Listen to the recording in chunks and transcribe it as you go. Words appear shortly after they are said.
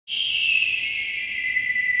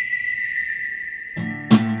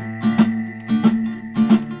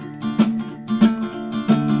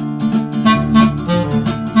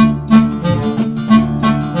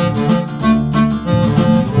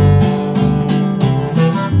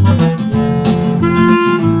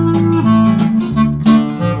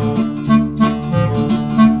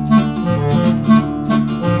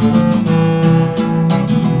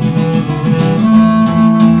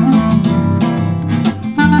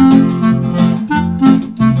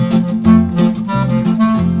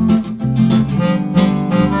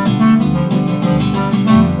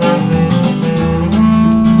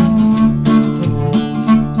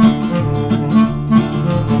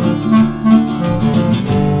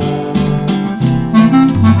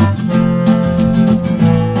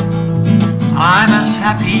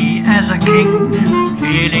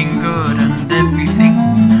feeling good and everything.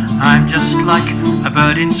 I'm just like a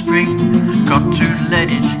bird in spring, got to let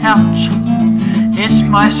it out. It's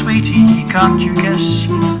my sweetie, can't you guess?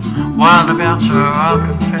 Wild about her, I'll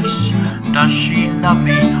confess. Does she love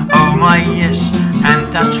me? Oh my yes,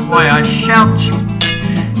 and that's why I shout.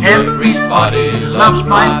 Everybody loves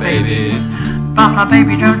my baby, but my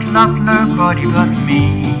baby don't love nobody but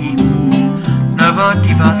me.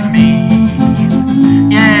 Nobody but me.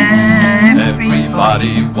 Yeah,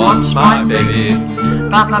 everybody wants my baby,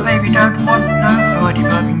 but my baby don't want nobody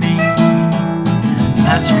but me.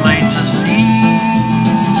 That's plain to see.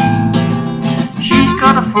 She's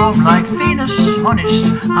got a form like Venus, honest,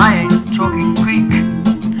 I ain't talking Greek.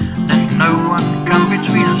 Let no one come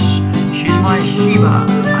between us, she's my Sheba,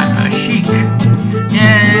 I'm her chic.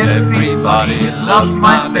 Yeah, everybody loves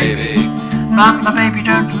my baby, but my baby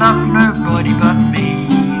don't love nobody but me.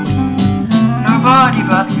 Nobody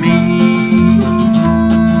but me.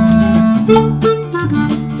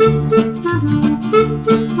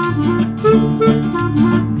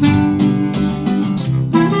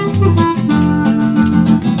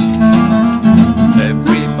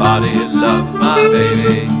 Everybody loves my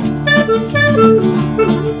baby.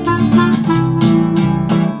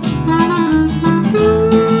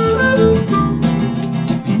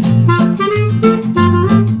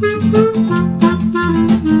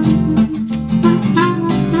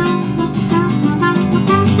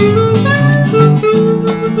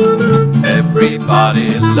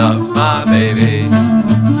 Everybody loves my baby.